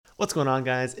What's going on,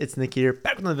 guys? It's Nick here,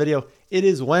 back with another video. It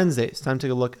is Wednesday. It's time to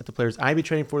take a look at the players I'd be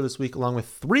trading for this week, along with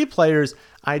 3 players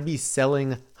I'd be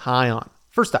selling high on.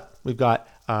 First up, we've got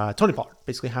Tony Pollard.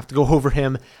 Basically have to go over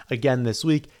him again this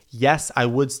week. Yes, I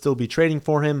would still be trading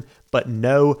for him, but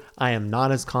no, I am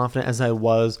not as confident as I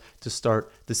was to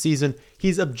start the season.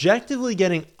 He's objectively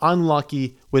getting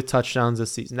unlucky with touchdowns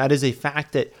this season. That is a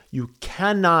fact that you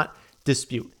cannot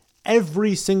dispute.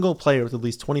 Every single player with at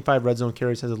least 25 red zone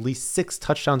carries has at least 6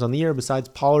 touchdowns on the year, besides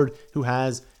Pollard, who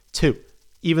has 2.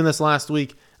 Even this last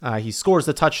week, he scores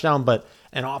the touchdown, but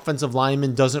an offensive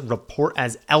lineman doesn't report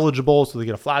as eligible, so they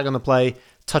get a flag on the play.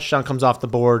 Touchdown comes off the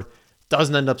board,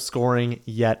 doesn't end up scoring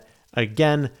yet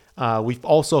again. We've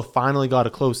also finally got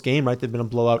a close game, right? They've been a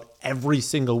blowout every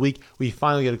single week. We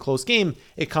finally get a close game.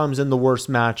 It comes in the worst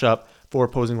matchup for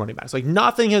opposing running backs. Like,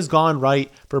 nothing has gone right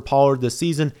for Pollard this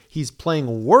season. He's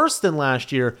playing worse than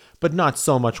last year, but not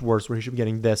so much worse where he should be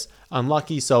getting this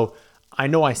unlucky. So I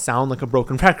know I sound like a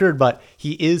broken record, but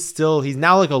he's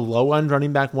now like a low-end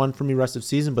running back 1 for me rest of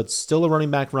season, but still a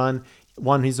running back 1.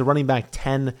 He's a running back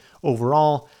 10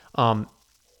 overall.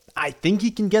 I think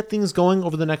he can get things going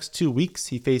over the next 2 weeks.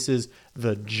 He faces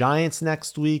the Giants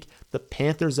next week, the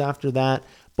Panthers after that.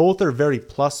 Both are very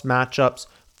plus matchups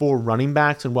for running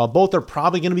backs, and while both are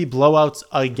probably going to be blowouts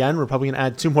again, we're probably going to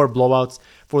add 2 more blowouts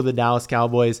for the Dallas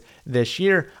Cowboys this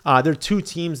year. They're 2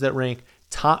 teams that rank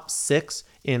top 6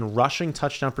 in rushing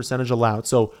touchdown percentage allowed.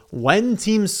 So when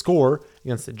teams score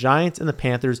against the Giants and the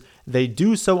Panthers, they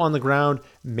do so on the ground.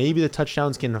 Maybe the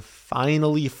touchdowns can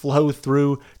finally flow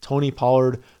through Tony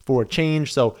Pollard for a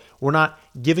change. So we're not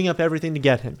giving up everything to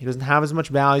get him. He doesn't have as much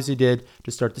value as he did to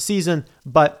start the season,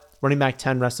 but running back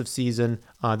 10 rest of season,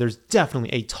 there's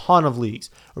definitely a ton of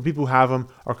leagues where people who have him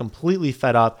are completely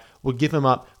fed up, will give him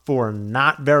up for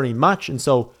not very much. And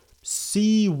so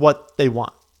see what they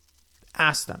want.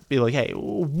 Ask them. Be like, hey,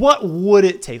 what would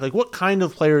it take? Like, what kind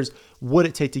of players would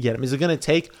it take to get him? Is it going to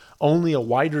take only a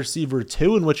wide receiver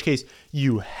 2, in which case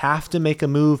you have to make a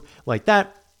move like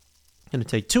that? Going to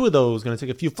take 2 of those, going to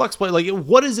take a few flex players. Like,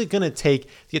 what is it going to take to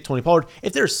get Tony Pollard?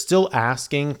 If they're still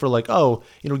asking for, like,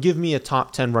 give me a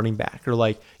top 10 running back,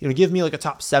 or give me like a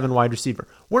top 7 wide receiver.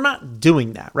 We're not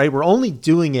doing that, right? We're only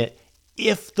doing it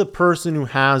if the person who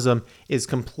has them is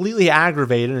completely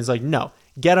aggravated and is like, no,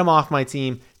 get him off my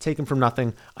team, take him from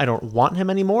nothing. I don't want him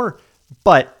anymore,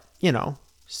 but,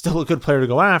 still a good player to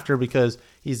go after because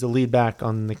he's the lead back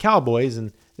on the Cowboys,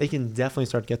 and they can definitely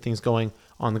start to get things going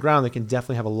on the ground. They can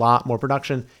definitely have a lot more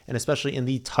production, and especially in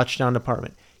the touchdown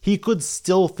department. He could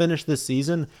still finish this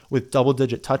season with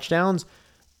double-digit touchdowns,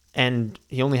 and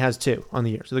he only has 2 on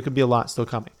the year, so there could be a lot still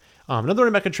coming. Another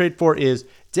running back I could trade for is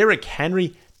Derrick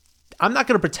Henry. I'm not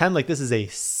going to pretend like this is a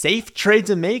safe trade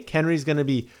to make. Henry's going to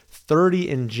be 30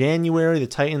 in January. The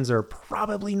Titans are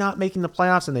probably not making the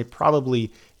playoffs, and they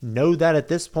probably know that at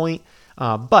this point.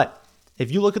 But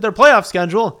if you look at their playoff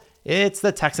schedule, it's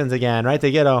the Texans again, right?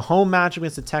 They get a home matchup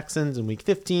against the Texans in week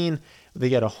 15. They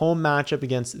get a home matchup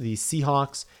against the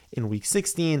Seahawks in week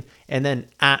 16, and then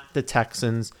at the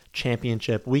Texans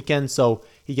championship weekend. So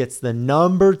he gets the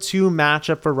number 2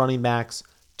 matchup for running backs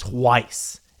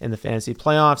twice in the fantasy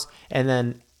playoffs, and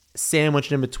then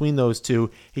sandwiched in between those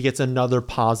 2, he gets another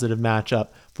positive matchup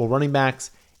for running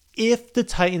backs. If the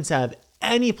Titans have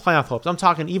any playoff hopes, I'm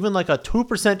talking even like a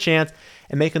 2% chance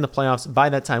at making the playoffs by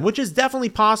that time, which is definitely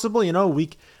possible.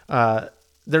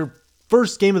 Their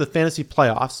first game of the fantasy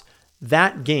playoffs,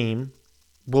 that game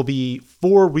will be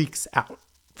 4 weeks out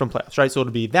from playoffs, right? So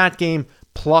it'll be that game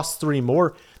plus 3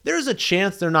 more. There's a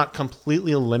chance they're not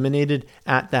completely eliminated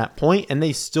at that point, and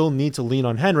they still need to lean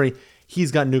on Henry.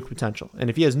 He's got nuke potential.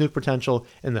 And if he has nuke potential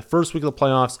in the first week of the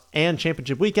playoffs and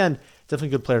championship weekend, definitely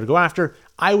a good player to go after.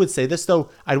 I would say this,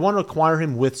 though. I'd want to acquire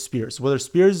him with Spears. Whether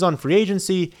Spears is on free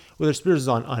agency, whether Spears is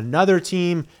on another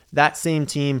team, that same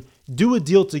team, do a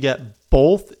deal to get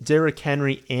both Derrick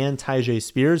Henry and Tyjae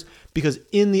Spears, because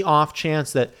in the off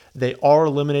chance that they are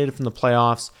eliminated from the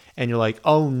playoffs and you're like,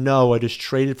 oh no, I just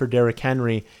traded for Derrick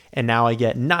Henry and now I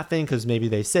get nothing because maybe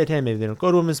they sit him, maybe they don't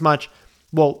go to him as much.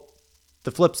 Well,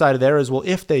 the flip side of there is, well,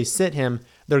 if they sit him,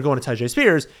 they're going to Tyjae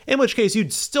Spears, in which case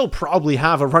you'd still probably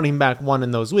have a running back 1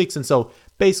 in those weeks. And so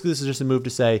basically this is just a move to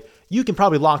say you can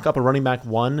probably lock up a running back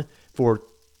 1 for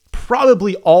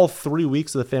probably all 3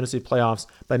 weeks of the fantasy playoffs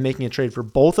by making a trade for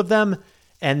both of them.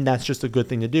 And that's just a good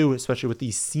thing to do, especially with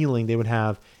the ceiling they would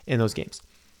have in those games.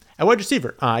 At wide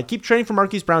receiver, I keep trading for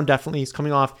Marquise Brown, definitely. He's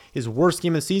coming off his worst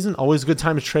game of the season. Always a good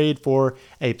time to trade for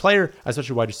a player,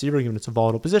 especially wide receiver, given it's a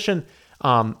volatile position.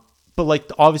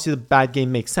 But obviously the bad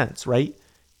game makes sense, right?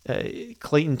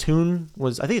 Clayton Tune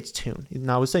was, I think it's Tune.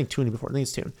 No, I was saying Tooney before. I think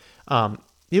it's Tune.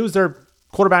 He was their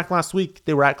Quarterback last week,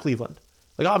 they were at Cleveland.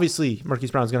 Like, obviously,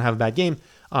 Marquise Brown's going to have a bad game.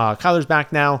 Kyler's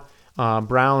back now.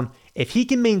 Brown, if he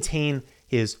can maintain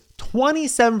his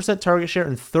 27% target share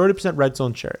and 30% red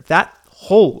zone share, if that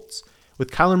holds with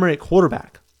Kyler Murray at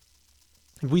quarterback,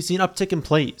 if we see an uptick in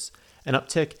plays, an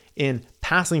uptick in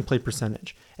passing play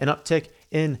percentage, an uptick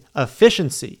in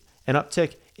efficiency, an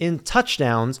uptick in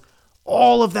touchdowns,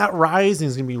 all of that rising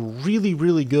is going to be really,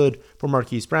 really good for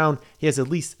Marquise Brown. He has at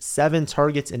least 7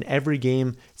 targets in every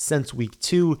game since week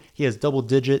 2. He has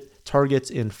double-digit targets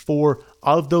in 4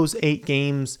 of those 8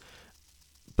 games.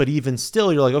 But even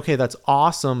still, you're like, okay, that's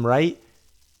awesome, right?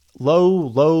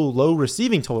 Low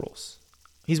receiving totals.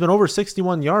 He's been over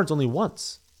 61 yards only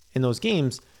once in those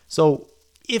games. So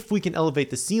if we can elevate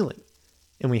the ceiling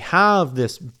and we have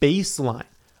this baseline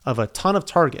of a ton of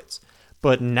targets,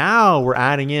 but now we're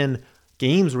adding in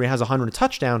games where he has 100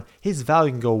 touchdown, his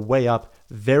value can go way up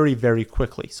very, very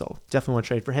quickly. So definitely want to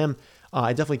trade for him.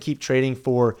 I definitely keep trading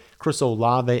for Chris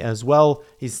Olave as well.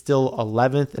 He's still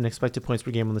 11th in expected points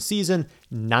per game on the season,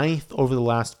 9th over the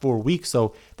last 4 weeks.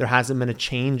 So there hasn't been a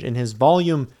change in his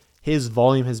volume. His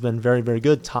volume has been very, very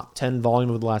good. Top 10 volume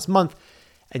over the last month.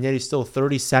 And yet he's still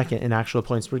 32nd in actual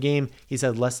points per game. He's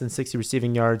had less than 60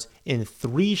 receiving yards in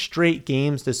 3 straight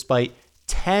games, despite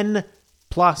 10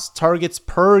 plus targets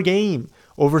per game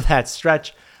over that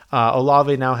stretch.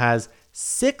 Olave now has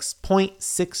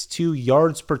 6.62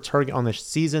 yards per target on the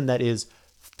season. That is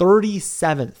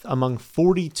 37th among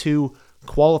 42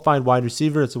 qualified wide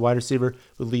receivers. It's a wide receiver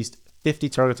with at least 50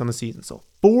 targets on the season. So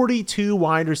 42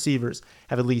 wide receivers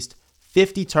have at least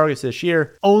 50 targets this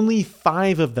year. Only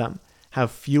 5 of them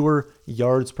have fewer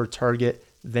yards per target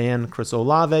than Chris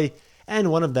Olave,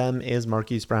 and one of them is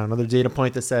Marquise Brown. Another data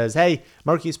point that says, hey,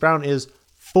 Marquise Brown is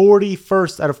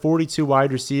 41st out of 42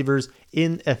 wide receivers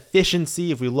in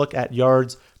efficiency if we look at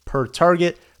yards per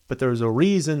target, but there's a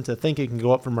reason to think it can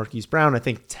go up for Marquise Brown. I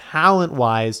think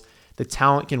talent-wise, the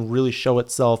talent can really show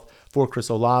itself for Chris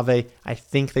Olave. I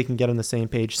think they can get on the same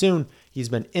page soon. He's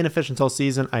been inefficient all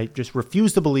season. I just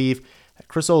refuse to believe that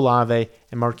Chris Olave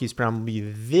and Marquise Brown will be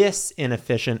this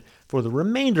inefficient for the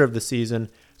remainder of the season,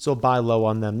 so buy low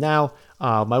on them now.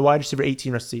 My wide receiver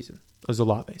 18 rest of the season was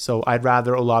Olave. So I'd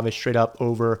rather Olave straight up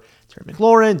over Terry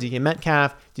McLaurin, DK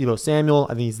Metcalf, Deebo Samuel.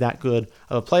 I think he's that good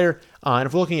of a player. And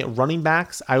if we're looking at running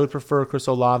backs, I would prefer Chris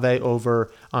Olave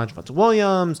over Javonte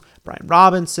Williams, Brian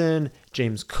Robinson,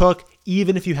 James Cook,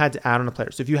 even if you had to add on a player.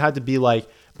 So if you had to be like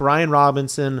Brian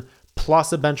Robinson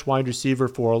plus a bench wide receiver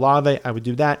for Olave, I would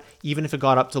do that, even if it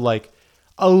got up to like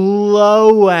a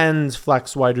low-end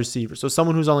flex wide receiver. So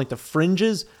someone who's on like the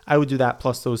fringes, I would do that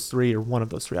plus those 3, or one of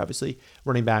those 3, obviously,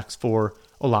 running backs for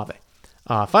Olave.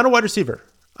 Final wide receiver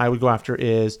I would go after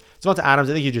is Davante Adams.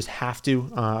 I think you just have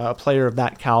to. A player of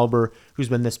that caliber who's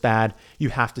been this bad, you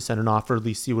have to send an offer, at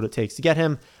least see what it takes to get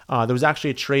him. There was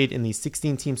actually a trade in the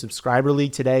 16-team subscriber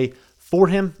league today for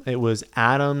him. It was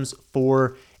Adams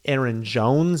for Aaron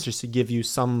Jones, just to give you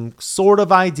some sort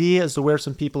of idea as to where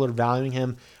some people are valuing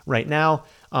him right now.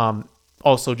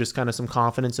 Also, just kind of some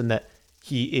confidence in that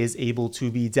he is able to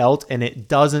be dealt, and it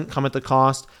doesn't come at the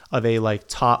cost of a like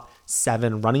top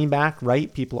 7 running back,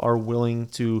 right? People are willing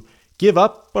to give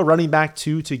up a running back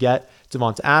to get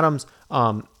Davante Adams.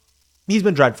 He's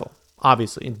been dreadful,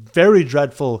 obviously, and very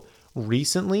dreadful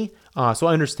recently. So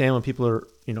I understand when people are,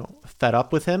 fed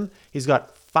up with him. He's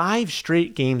got 5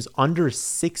 straight games under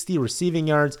 60 receiving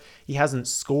yards. He hasn't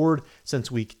scored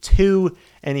since week 2,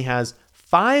 and he has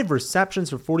 5 receptions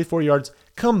for 44 yards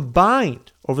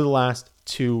combined over the last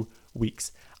 2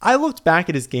 weeks. I looked back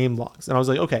at his game logs, and I was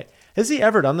like, okay, has he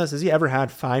ever done this? Has he ever had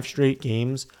 5 straight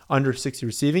games under 60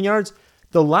 receiving yards?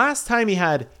 The last time he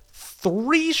had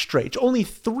only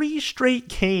 3 straight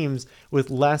games with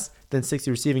less than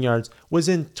 60 receiving yards was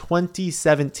in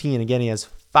 2017. Again, he has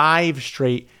 5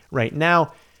 straight right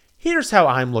now. Here's how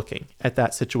I'm looking at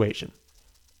that situation.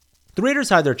 The Raiders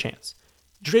had their chance.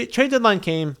 Trade deadline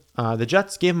came. The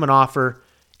Jets gave him an offer.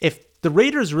 If the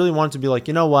Raiders really wanted to be like,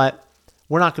 you know what,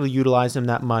 we're not going to utilize him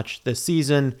that much this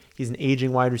season. He's an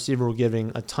aging wide receiver we're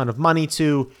giving a ton of money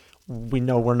to. We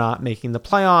know we're not making the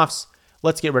playoffs.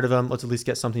 Let's get rid of him. Let's at least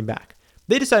get something back.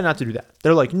 They decided not to do that.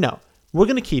 They're like, no, we're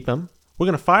going to keep him. We're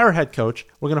going to fire our head coach.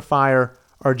 We're going to fire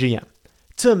our GM.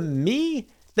 To me,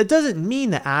 that doesn't mean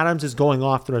that Adams is going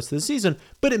off the rest of the season,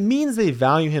 but it means they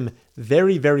value him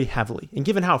very, very heavily. And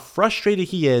given how frustrated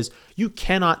he is, you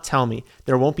cannot tell me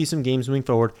there won't be some games moving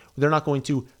forward where they're not going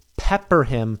to pepper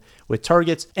him with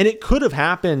targets. And it could have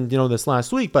happened, this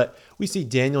last week, but we see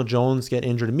Daniel Jones get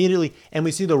injured immediately, and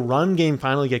we see the run game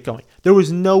finally get going. There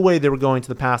was no way they were going to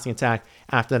the passing attack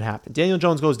after that happened. Daniel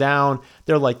Jones goes down.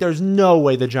 They're like, there's no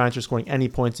way the Giants are scoring any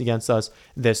points against us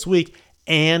this week.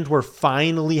 and were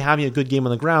finally having a good game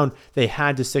on the ground. They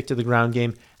had to stick to the ground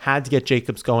game, had to get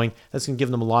Jacobs going. That's going to give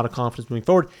them a lot of confidence moving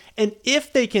forward. And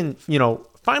if they can,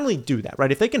 finally do that,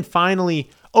 right? If they can finally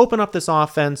open up this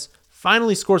offense,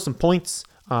 finally score some points,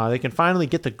 they can finally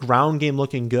get the ground game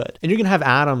looking good. And you're going to have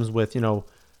Adams with, a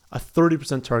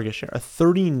 30% target share, a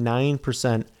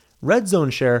 39% red zone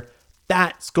share.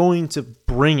 That's going to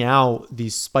bring out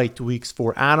these spiked weeks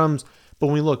for Adams. But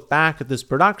when we look back at this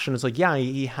production, it's like, yeah,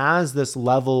 he has this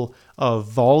level of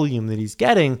volume that he's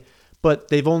getting, but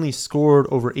they've only scored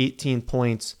over 18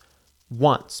 points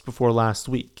once before last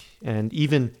week. And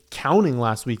even counting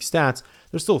last week's stats,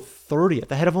 they're still 30th,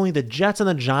 ahead of only the Jets and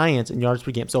the Giants in yards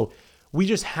per game. So we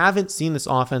just haven't seen this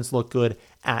offense look good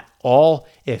at all.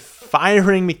 If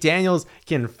firing McDaniels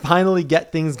can finally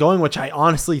get things going, which I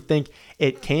honestly think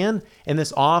it can, and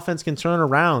this offense can turn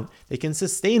around, they can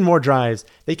sustain more drives,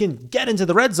 they can get into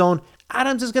the red zone,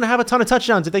 Adams is going to have a ton of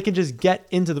touchdowns if they can just get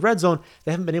into the red zone.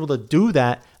 They haven't been able to do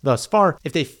that thus far.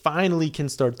 If they finally can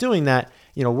start doing that,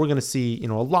 we're going to see,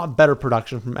 a lot better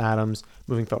production from Adams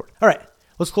moving forward. All right,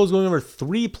 let's close going over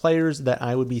 3 players that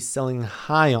I would be selling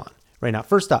high on right now.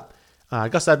 First up,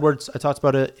 Gus Edwards. I talked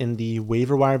about it in the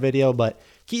waiver wire video, but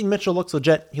Keaton Mitchell looks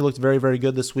legit. He looked very, very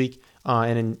good this week.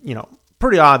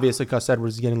 Pretty obvious that Gus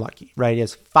Edwards is getting lucky, right? He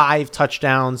has 5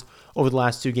 touchdowns over the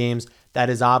last 2 games. That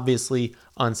is obviously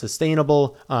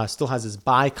unsustainable. Still has his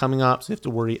bye coming up, so you have to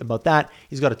worry about that.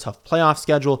 He's got a tough playoff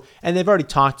schedule, and they've already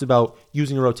talked about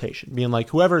using a rotation, being like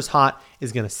whoever's hot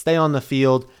is going to stay on the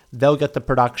field. They'll get the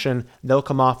production. They'll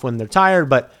come off when they're tired,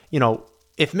 but,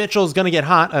 if Mitchell's going to get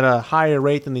hot at a higher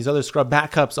rate than these other scrub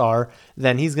backups are,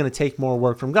 then he's going to take more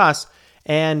work from Gus.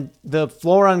 And the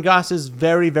floor on Gus is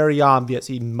very, very obvious.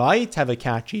 He might have a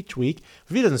catch each week.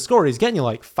 If he doesn't score, he's getting you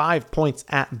like 5 points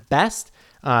at best.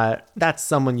 That's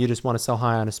someone you just want to sell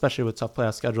high on, especially with tough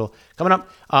playoff schedule coming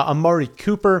up. Amari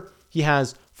Cooper, he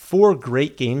has 4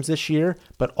 great games this year,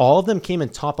 but all of them came in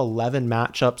top 11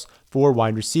 matchups for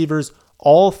wide receivers.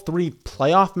 All 3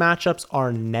 playoff matchups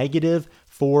are negative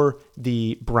for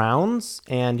the Browns,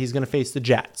 and he's going to face the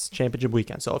Jets championship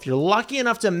weekend. So if you're lucky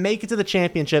enough to make it to the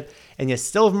championship and you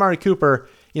still have Amari Cooper,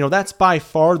 that's by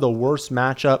far the worst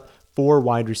matchup for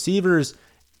wide receivers.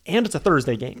 And it's a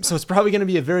Thursday game, so it's probably going to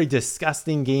be a very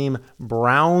disgusting game.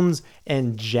 Browns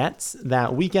and Jets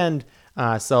that weekend.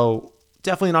 So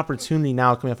definitely an opportunity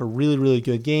now coming off a really, really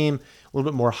good game. A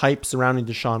little bit more hype surrounding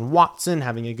Deshaun Watson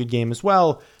having a good game as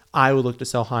well. I would look to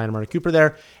sell high on Amari Cooper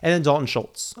there. And then Dalton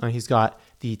Schultz. He's got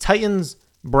the Titans,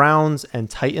 Browns, and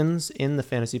Titans in the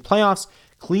fantasy playoffs.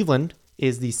 Cleveland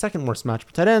is the second worst matchup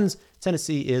for tight ends.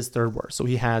 Tennessee is third worst. So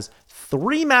he has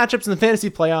 3 matchups in the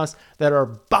fantasy playoffs that are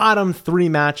bottom 3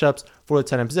 matchups for the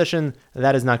tight end position.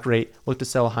 That is not great. Look to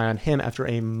sell high on him after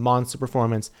a monster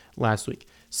performance last week.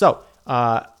 So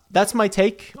that's my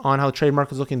take on how the trade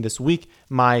market is looking this week.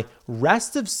 My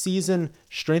rest of season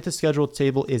strength of schedule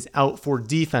table is out for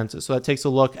defenses. So that takes a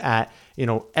look at,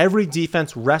 every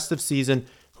defense rest of season,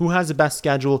 who has the best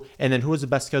schedule, and then who has the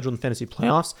best schedule in fantasy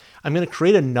playoffs. I'm going to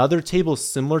create another table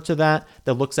similar to that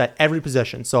looks at every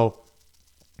position. So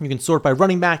you can sort by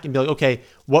running back and be like, okay,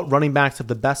 what running backs have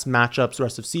the best matchups the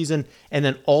rest of season? And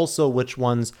then also which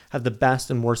ones have the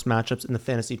best and worst matchups in the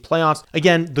fantasy playoffs.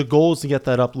 Again, the goal is to get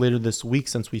that up later this week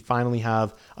since we finally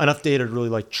have enough data to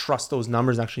really trust those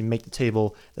numbers and actually make the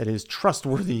table that is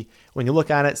trustworthy when you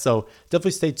look at it. So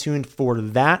definitely stay tuned for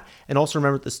that. And also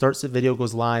remember that the Start Sit video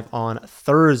goes live on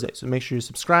Thursday. So make sure you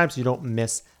subscribe so you don't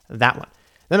miss that one.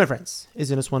 Then, my friends, is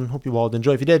in this one. Hope you all did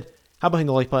enjoy. If you did, how about hitting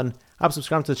the like button? How about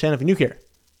subscribing to the channel if you're new here?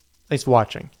 Thanks for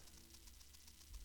watching.